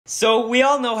So we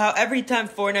all know how every time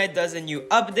Fortnite does a new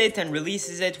update and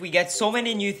releases it, we get so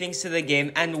many new things to the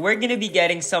game, and we're gonna be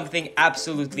getting something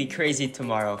absolutely crazy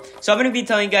tomorrow. So I'm gonna be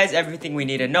telling you guys everything we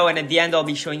need to know, and at the end I'll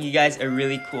be showing you guys a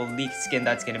really cool leaked skin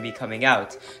that's gonna be coming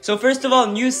out. So first of all,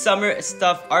 new summer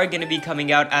stuff are gonna be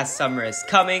coming out as summer is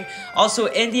coming. Also,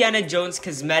 Indiana Jones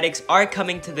cosmetics are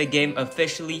coming to the game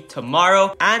officially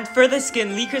tomorrow. And for the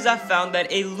skin, leakers have found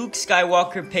that a Luke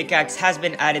Skywalker pickaxe has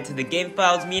been added to the game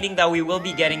files, meaning that we will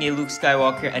be getting a Luke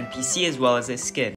Skywalker NPC as well as a skin.